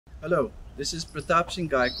Hello, this is Pratap Singh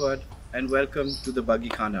Gaikwad and welcome to the Buggy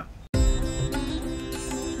Khana.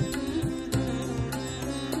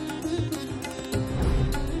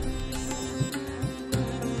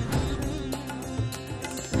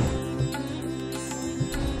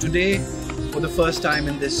 Today, for the first time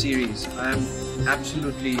in this series, I am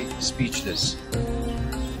absolutely speechless.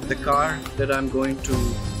 The car that I'm going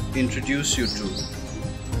to introduce you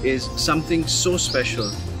to is something so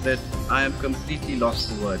special that I am completely lost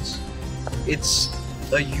for words. It's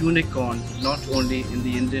a unicorn not only in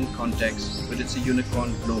the Indian context, but it's a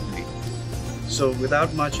unicorn globally. So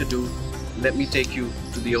without much ado, let me take you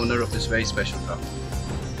to the owner of this very special car.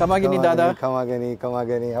 Kamagini Dada.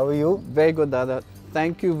 Kamagini. How are you? Very good, Dada.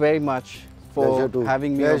 Thank you very much for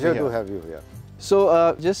having me over here. Pleasure to have you here.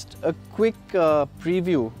 So just a quick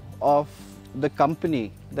preview of the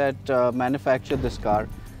company that manufactured this car.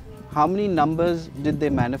 How many numbers did they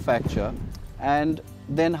manufacture, and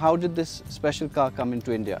then how did this special car come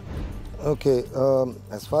into India? Okay,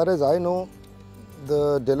 as far as I know,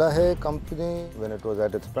 the Delahaye company, when it was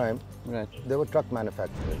at its prime, they were truck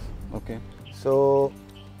manufacturers. Okay. So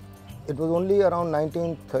it was only around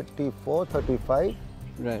 1934, 35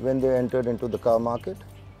 when they entered into the car market.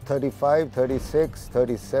 35, 36,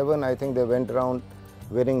 37, I think they went around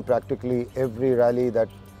winning practically every rally that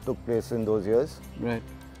took place in those years. Right.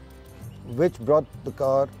 Which brought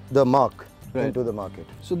the mark into the market.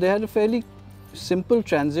 So they had a fairly simple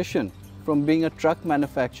transition from being a truck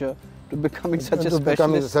manufacturer to becoming such a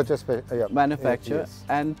specialist manufacturer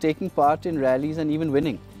and taking part in rallies and even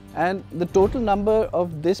winning. And the total number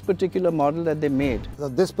of this particular model that they made?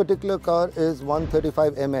 This particular car is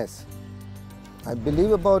 135 MS. I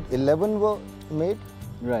believe about 11 were made,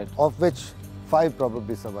 of which 5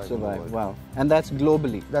 probably survived. Wow. And that's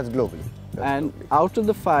globally? That's globally. Out of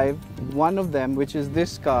the 5, one of them, which is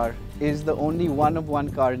this car, is the only one-of-one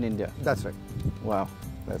car in India. That's right. Wow.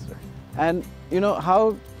 That's right. And you know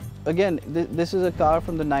how, again, this is a car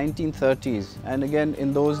from the 1930s, and again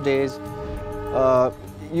in those days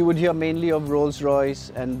you would hear mainly of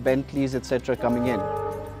Rolls-Royce and Bentleys, etc. coming in.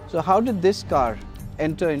 So how did this car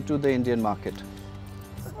enter into the Indian market?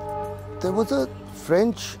 There was a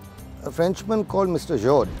Frenchman called Mr.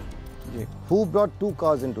 Jodhpur who brought 2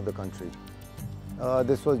 cars into the country.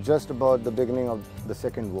 This was just about the beginning of the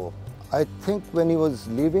Second War. I think when he was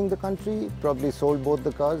leaving the country, he probably sold both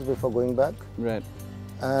the cars before going back. Right.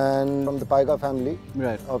 And from the Paiga family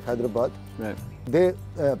of Hyderabad, they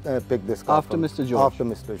picked this car after Mr. George. After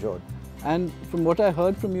Mr. George. And from what I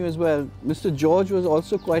heard from you as well, Mr. George was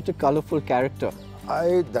also quite a colourful character.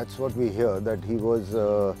 That's what we hear, that he was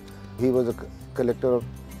a collector of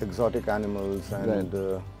exotic animals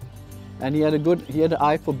and he had an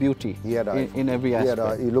eye for beauty. He had in every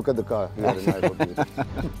aspect. You look at the car, he had an eye for beauty.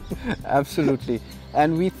 Absolutely.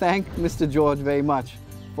 And we thank Mr. George very much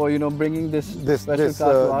for bringing this special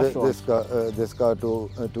car to our shores. This car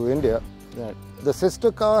to India. Right. The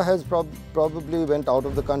sister car has probably went out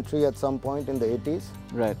of the country at some point in the 80s.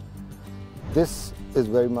 Right. This is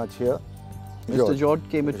very much here. Mr. George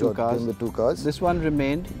came with 2 cars. Came with 2 cars. This one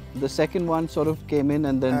remained. The second one sort of came in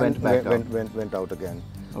and then went back out. Went out again.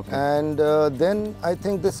 Okay. And then I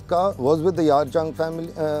think this car was with the Yarjung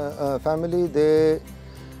family.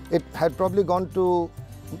 It had probably gone to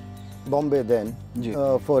Bombay then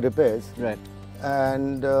for repairs. Right.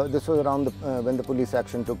 And this was around when the police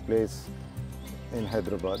action took place in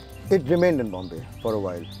Hyderabad. It remained in Bombay for a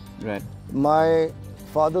while. Right. My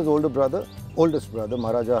father's oldest brother,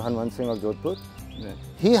 Maharaja Hanwant Singh of Jodhpur,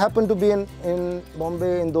 he happened to be in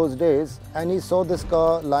Bombay in those days, and he saw this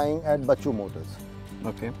car lying at Bachu Motors.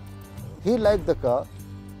 Okay. He liked the car,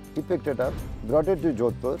 he picked it up, brought it to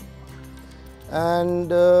Jodhpur,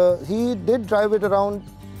 and he did drive it around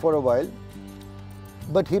for a while,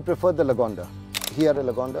 but he preferred the Lagonda. He had a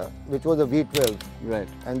Lagonda, which was a V12. Right.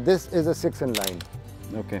 And this is a 6-in-line.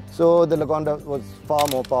 Okay. So the Lagonda was far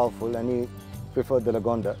more powerful, and he preferred the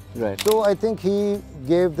Lagonda. Right. So I think he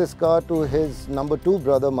gave this car to his number 2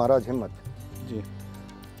 brother, Maharaj Himmat.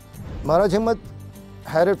 Maharaj Himmat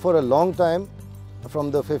had it for a long time,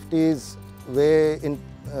 from the 50s way in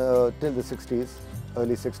till the 60s,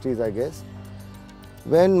 early 60s I guess.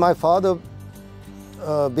 When my father,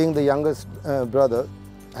 being the youngest brother,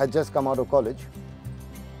 had just come out of college,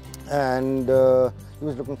 and he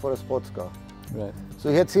was looking for a sports car. Right. So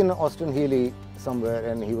he had seen an Austin Healey somewhere,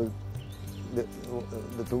 and the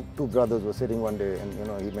 2 brothers were sitting one day,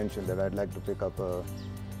 and he mentioned that I'd like to pick up a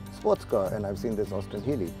sports car, and I've seen this Austin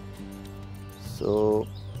Healey. So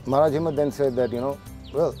Maharaj Himmat then said that,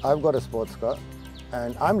 well, I've got a sports car,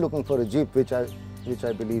 and I'm looking for a Jeep which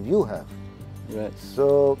I believe you have. Right.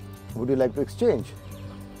 So would you like to exchange?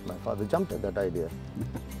 My father jumped at that idea.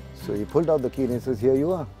 So he pulled out the key and he says, "Here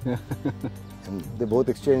you are." And they both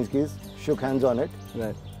exchanged keys, shook hands on it.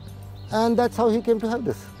 Right. And that's how he came to have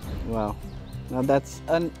this. Wow. Now that's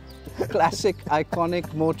a classic,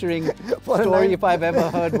 iconic motoring story if I've ever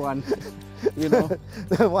heard one. You know,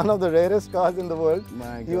 one of the rarest cars in the world.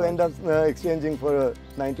 My God. You end up exchanging for a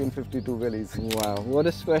 1952 Willys. Wow, what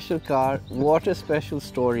a special car, what a special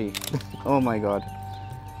story. Oh my God.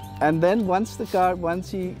 And then once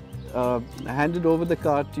he handed over the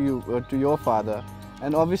car to you, to your father,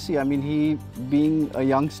 and obviously, I mean, he being a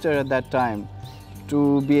youngster at that time,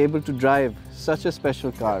 to be able to drive such a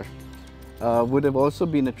special car would have also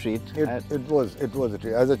been a treat. It was a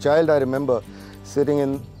treat. As a child, I remember sitting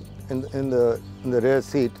in the rear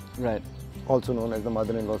seat, right, also known as the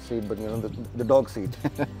mother-in-law seat, but you know, the dog seat.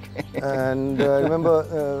 Okay. And I remember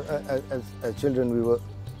as children we were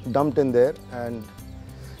dumped in there, and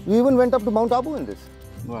we even went up to Mount Abu in this.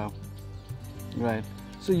 Wow. Right.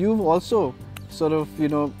 So you've also sort of, you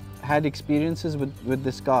know, had experiences with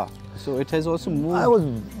this car. So it has also moved. I was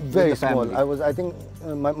very small. I think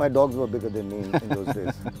my dogs were bigger than me in those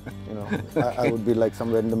days. You know, I would be like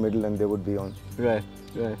somewhere in the middle and they would be on. Right,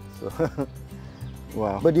 right. So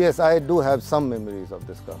wow. But yes, I do have some memories of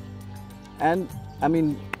this car. And I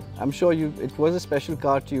mean, I'm sure it was a special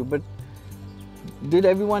car to you, but did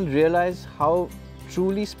everyone realize how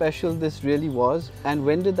truly special this really was? And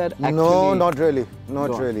when did that actually... No, not really.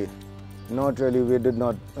 Not really. Not really. We did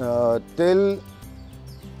not.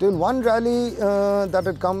 Till one rally that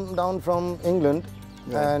had come down from England,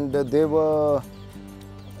 right, and they were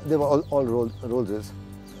all Rollses,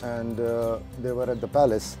 and they were at the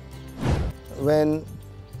palace when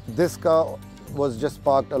this car was just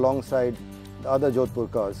parked alongside the other Jodhpur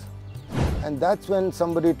cars, and that's when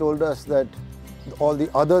somebody told us that all the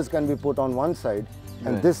others can be put on one side,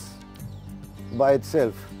 and right, this by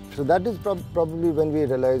itself. So that is probably when we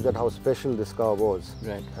realized that how special this car was,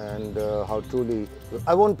 right, and how truly,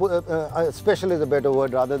 I won't put, special is a better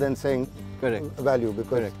word rather than saying correct value, because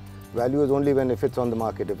correct, value is only when if it's on the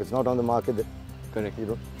market. If it's not on the market, then correct, you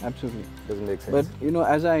know, absolutely doesn't make sense. But you know,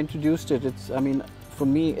 as I introduced it, I mean, for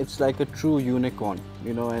me, it's like a true unicorn,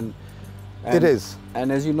 you know, and it is.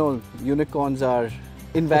 And as you know, unicorns are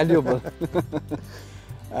invaluable,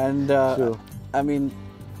 and sure. I mean,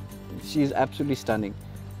 she's absolutely stunning.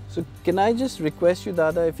 So can I just request you,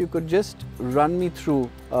 Dada, if you could just run me through,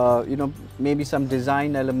 you know, maybe some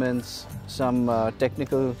design elements, some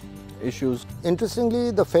technical issues.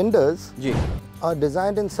 Interestingly, the fenders Ji. are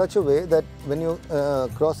designed in such a way that when you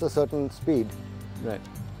cross a certain speed, right,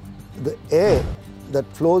 the air that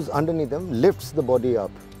flows underneath them lifts the body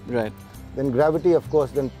up. Right. Then gravity, of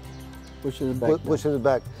course, then pushes back. Pushes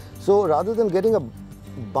back. So rather than getting a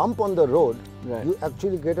bump on the road, right, you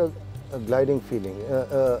actually get a gliding feeling,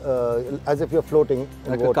 as if you're floating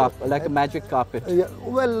in like water. Like a magic carpet. Yeah,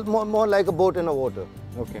 well, more like a boat in the water.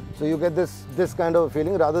 Okay. So you get this kind of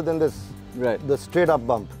feeling rather than this, right, the straight up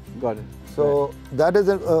bump. Got it. So right, that is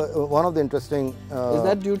one of the interesting. Is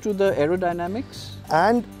that due to the aerodynamics?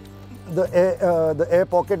 And the air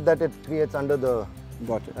pocket that it creates under the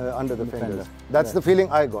under the fenders. Fender. That's right, the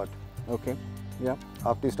feeling I got. Okay. Yeah.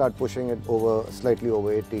 After you start pushing it slightly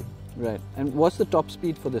over 80. Right. And what's the top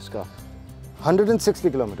speed for this car? 160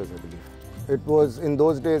 kilometers, I believe. It was in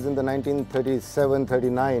those days, in the 1937,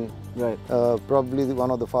 39, right, probably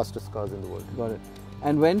one of the fastest cars in the world. Got it.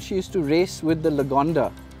 And when she used to race with the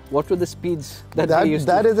Lagonda, what were the speeds that they used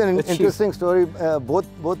that to is an achieve? Interesting story.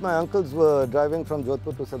 Both my uncles were driving from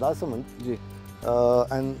Jodhpur to Sadassamand,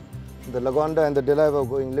 and the Lagonda and the Delahaye were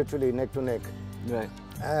going literally neck to neck. Right.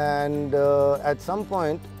 And at some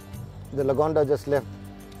point, the Lagonda just left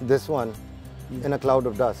this one in a cloud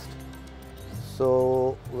of dust.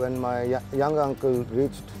 So when my young uncle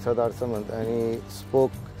reached Sadassamand and he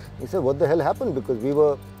spoke, he said, "What the hell happened?" Because we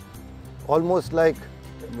were almost like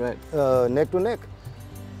right, neck to neck.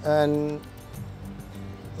 And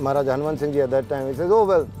Maharaja Hanuman Singh ji at that time, he says, "Oh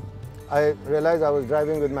well, I realized I was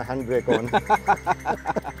driving with my handbrake on."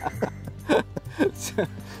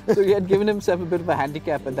 So he had given himself a bit of a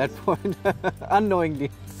handicap at that point, unknowingly.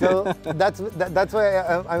 So that's why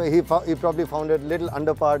I mean, he probably found it a little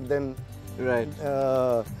underpowered than right,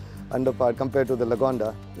 underpowered compared to the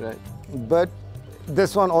Lagonda. Right. But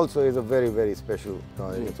this one also is a very, very special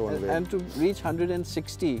car in its own way. And to reach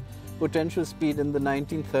 160 potential speed in the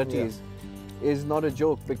 1930s is not a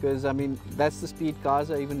joke, because I mean that's the speed cars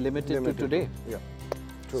are even limited to today. Yeah.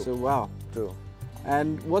 True. So wow. True.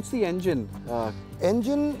 And what's the engine?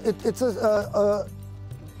 Engine, it's a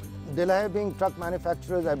Delahaye being truck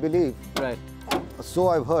manufacturers, I believe. Right. So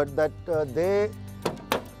I've heard that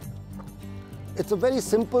it's a very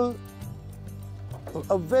simple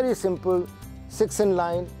 6 in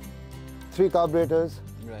line, 3 carburetors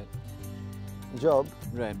Right. job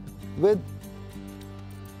Right. with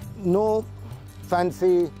no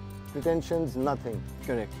fancy pretensions, nothing,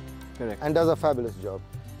 Correct. Correct. and does a fabulous job.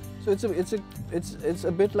 So it's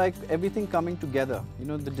a bit like everything coming together. You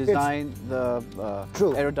know, the design, the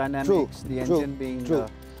True, aerodynamics, true, the true, engine being true.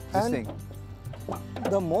 this And thing.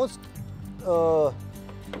 The most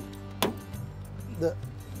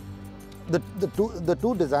the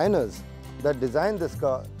two designers that designed this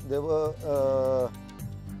car, they were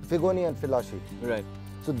Figoni and Falaschi. Right.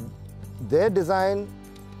 So their design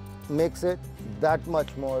makes it that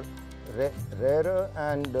much more rarer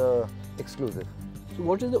and exclusive. So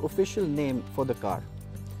what is the official name for the car,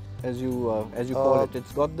 as you call it?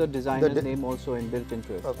 It's got the designer's name also inbuilt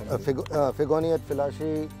into it. Figoni at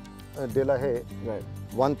Falaschi Delahaye Right.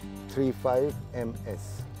 135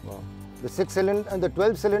 MS. Wow. The 6-cylinder and the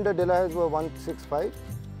 12-cylinder Delahayes were 165.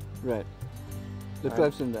 Right. The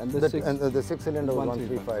 12 cylinder and the 6. And the 6-cylinder was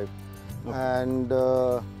 135. Okay. And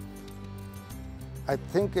I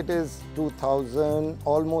think it is 2000,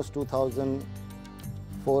 almost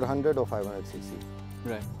 2400 or 500 cc.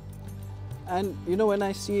 Right. And you know, when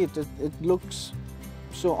I see it, it looks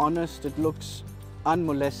so honest. It looks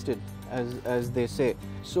unmolested, as they say.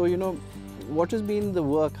 So you know, what has been the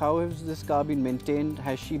work? How has this car been maintained?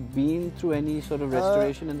 Has she been through any sort of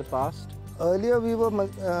restoration in the past? Earlier we were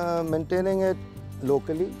maintaining it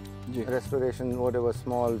locally, Ji. restoration, whatever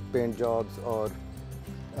small paint jobs or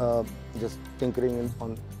just tinkering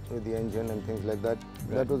with the engine and things like that.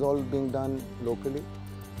 Right. That was all being done locally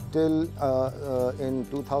till in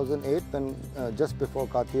 2008, when just before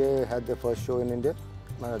Cartier had their first show in India,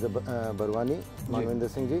 Barwani, Manvinder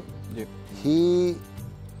Singh ji, he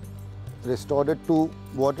restored it to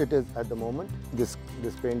what it is at the moment. This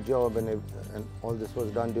paint job and all this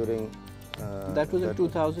was done during that was in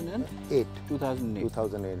 2008.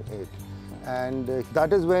 2008. And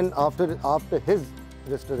that is when, after his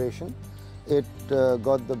restoration, it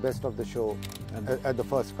got the best of the show at the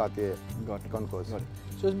first Cartier concourse. Got it.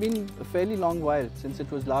 So it's been a fairly long while since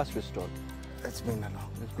it was last restored. It's been a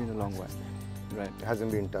long while. Right. It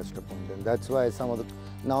hasn't been touched upon then. That's why some of the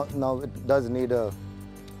now it does need a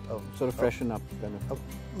sort of freshen up, kind of.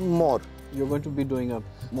 More. You're going to be doing a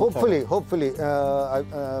more hopefully.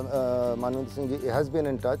 Manvinder Singh ji has been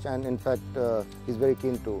in touch, and in fact he's very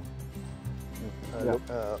keen to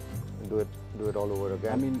do it all over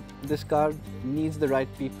again. I mean, this car needs the right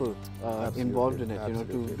people involved in it, you know,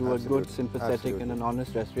 to do a good, sympathetic and an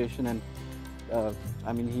honest restoration. And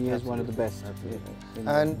I mean, he is one of the best.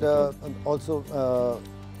 And also,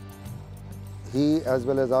 he as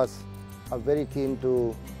well as us are very keen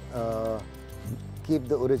to keep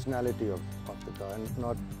the originality of the car and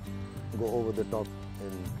not go over the top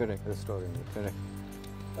in restoring it. Correct.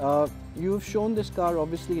 You've shown this car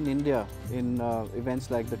obviously in India in events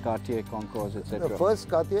like the Cartier Concours, etc. The first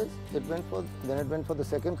Cartiers, it went for the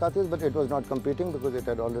second Cartiers, but it was not competing because it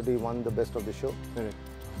had already won the best of the show. Correct.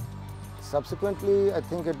 Subsequently, I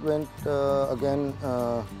think it went again.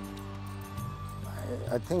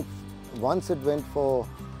 I think once it went for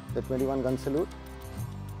the 21 gun salute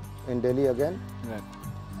in Delhi again. Right.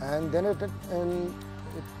 And then it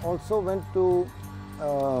also went to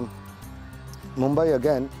Mumbai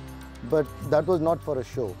again, but that was not for a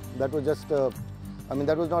show. That was just that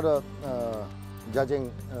was not a judging.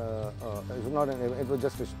 It was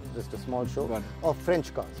just a small show of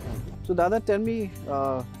French cars. So Dada, tell me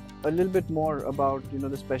a little bit more about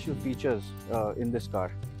the special features in this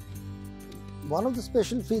car. One of the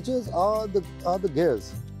special features are the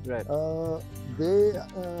gears. Right. I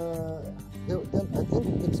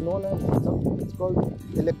think it's known as it's called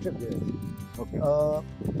electric gears. Okay.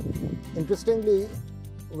 Interestingly,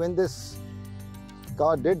 when this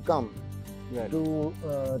car did come to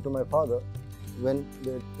my father, when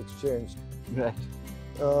they exchanged, right,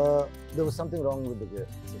 there was something wrong with the gear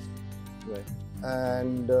system. Right.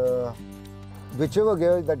 And whichever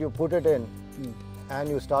gear that you put it in, and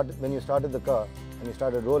when you started the car and you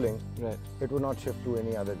started rolling, right, it would not shift to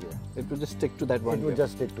any other gear. It would just stick to that one. It would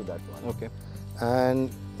just stick to that one. Okay.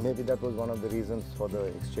 And maybe that was one of the reasons for the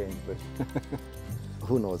exchange, but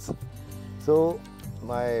who knows. So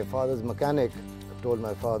my father's mechanic told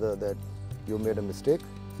my father that you made a mistake.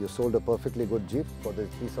 You sold a perfectly good Jeep for this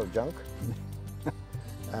piece of junk.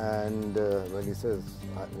 And when he says,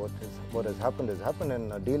 what has happened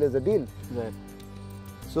and a deal is a deal. Right.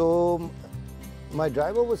 So my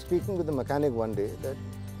driver was speaking with the mechanic one day that,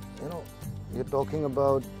 you're talking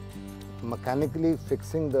about mechanically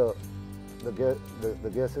fixing the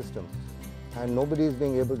gear system, and nobody is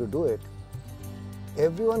being able to do it.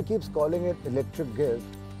 everyone keeps calling it electric gears.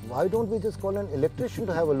 Why don't we just call an electrician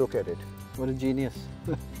to have a look at it? What a genius.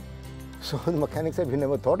 So the mechanic said, we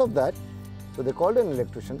never thought of that. So they called an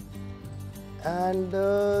electrician, and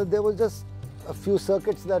there was just a few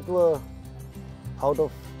circuits that were out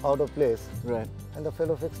of place. Right. And the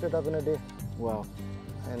fellow fixed it up in a day. Wow.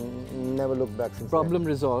 And never looked back since Problem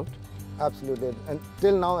then. resolved. Absolutely. And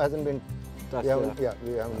till now hasn't been Touched.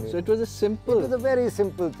 we haven't. So it was a simple. It was a very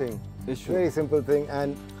simple thing. Issue. Very simple thing,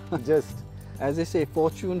 and just as they say,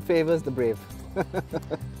 fortune favors the brave.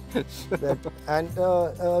 that. And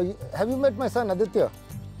have you met my son Aditya?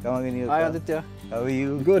 Come on, Hi Aditya. How are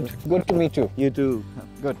you? Good. Good to meet you. You too.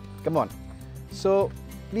 Good. Come on. So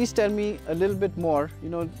please tell me a little bit more. You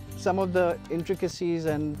know, some of the intricacies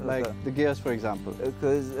and like the gears, for example.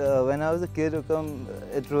 Because when I was a kid,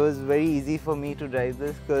 it was very easy for me to drive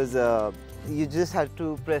this because you just had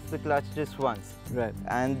to press the clutch just once. Right.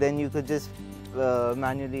 And then you could just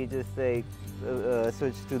manually just like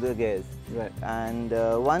switch to the gears. Right. And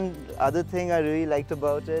one other thing I really liked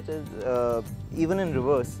about it is even in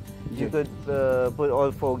reverse, you could put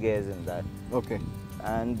all 4 gears in that. Okay.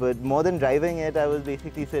 But more than driving it, I was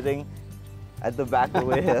basically sitting at the back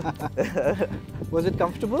over here. Was it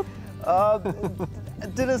comfortable?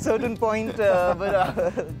 Till a certain point,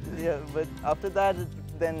 but after that,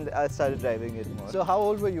 then I started driving it more. So how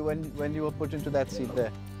old were you when you were put into that seat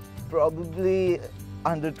there? Probably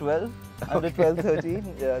under 12, under 12,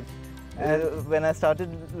 13. Yeah. And when I started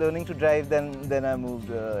learning to drive, then I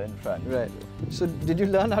moved in front. Right. So did you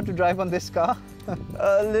learn how to drive on this car?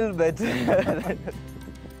 A little bit.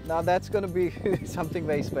 Now that's going to be something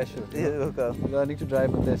very special. Yeah, okay. Learning to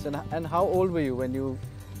drive on this. And how old were you when you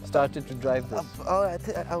started to drive this?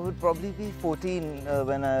 I would probably be 14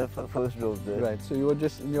 when I first drove this. Right. So you were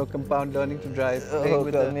just in your compound learning to drive, playing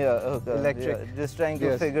with the electric. Yeah, just trying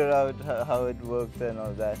to figure out how it worked and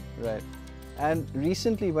all that. Right. And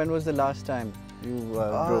recently, when was the last time you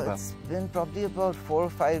drove up? It's been probably about 4 or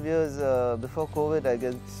 5 years before COVID, I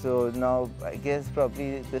guess. So now, I guess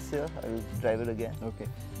probably this year, I'll drive it again. Okay.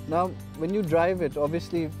 Now, when you drive it,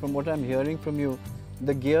 obviously, from what I'm hearing from you,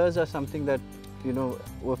 the gears are something that, you know,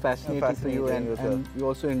 were fascinating for you and you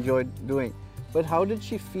also enjoyed doing. But how did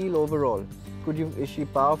she feel overall? Is she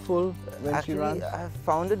powerful when she runs? I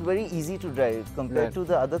found it very easy to drive compared to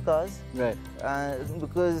the other cars. Right.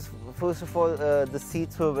 Because first of all, the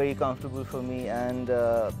seats were very comfortable for me, and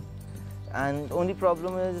only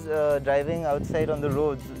problem is driving outside on the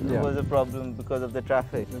roads was a problem because of the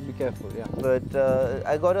traffic. Be careful, yeah. But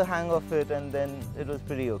I got a hang of it, and then it was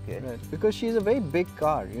pretty okay. Right. Because she's a very big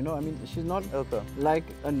car, you know. I mean, she's not like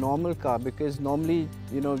a normal car, because normally,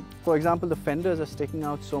 you know, for example, the fenders are sticking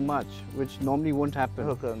out so much, which normally won't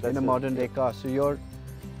happen in a modern day car. So your,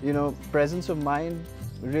 you know, presence of mind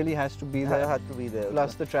really has to be there. Had to be there.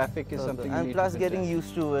 Plus the traffic is something you need and plus to getting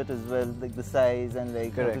used to it as well, like the size and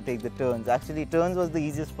like how to take the turns. Actually, turns was the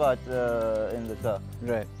easiest part in the car.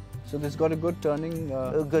 Right. So this got a good turning.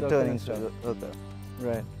 Good turning.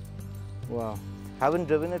 Right. Wow. Haven't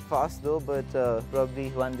driven it fast though, but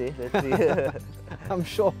probably one day. Let's see. I'm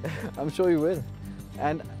sure you will.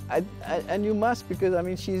 And you must, because I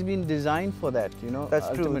mean she's been designed for that, you know. That's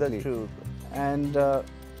ultimately. true. And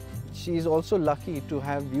she's also lucky to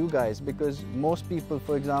have you guys, because most people,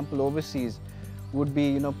 for example, overseas, would be,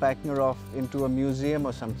 you know, packing her off into a museum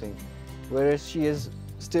or something, whereas she is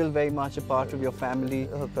still very much a part of your family.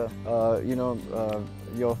 You know,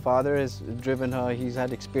 your father has driven her. He's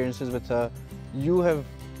had experiences with her. You have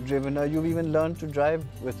driven her. You've even learned to drive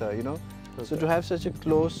with her. You know, so to have such a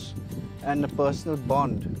close and a personal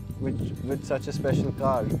bond with such a special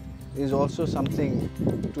car is also something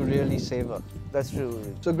to really savor. That's true.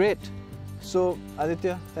 So great. So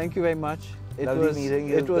Aditya, thank you very much. Lovely meeting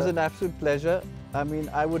you. It was an absolute pleasure. I mean,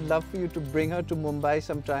 I would love for you to bring her to Mumbai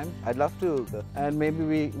sometime. I'd love to. And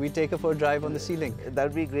maybe we take her for a drive on the ceiling.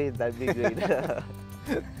 That'd be great. That'd be great.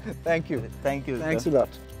 Thank you. Thank you. Thanks a lot.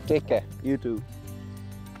 Take care. You too.